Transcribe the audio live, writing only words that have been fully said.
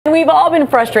We've all been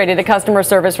frustrated at customer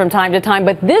service from time to time,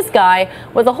 but this guy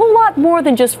was a whole lot more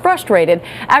than just frustrated.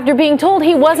 After being told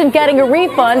he wasn't getting a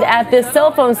refund at this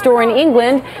cell phone store in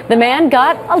England, the man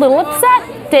got a little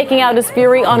upset, taking out his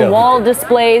fury on wall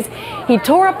displays. He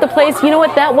tore up the place. You know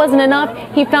what? That wasn't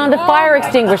enough. He found a fire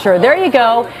extinguisher. There you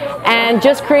go. And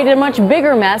just created a much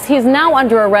bigger mess. He's now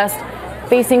under arrest,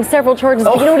 facing several charges.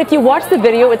 But you know what? If you watch the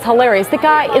video, it's hilarious. The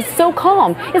guy is so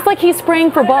calm. It's like he's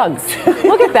spraying for bugs.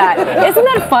 Look at that. Isn't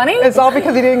that funny? It's all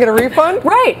because he didn't get a refund?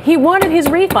 Right. He wanted his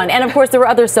refund. And of course, there were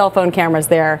other cell phone cameras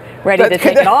there ready to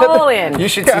take it all in. You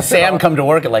should see Sam come to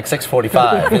work at like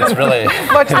 6:45. It's really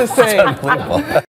much the same. It's unbelievable.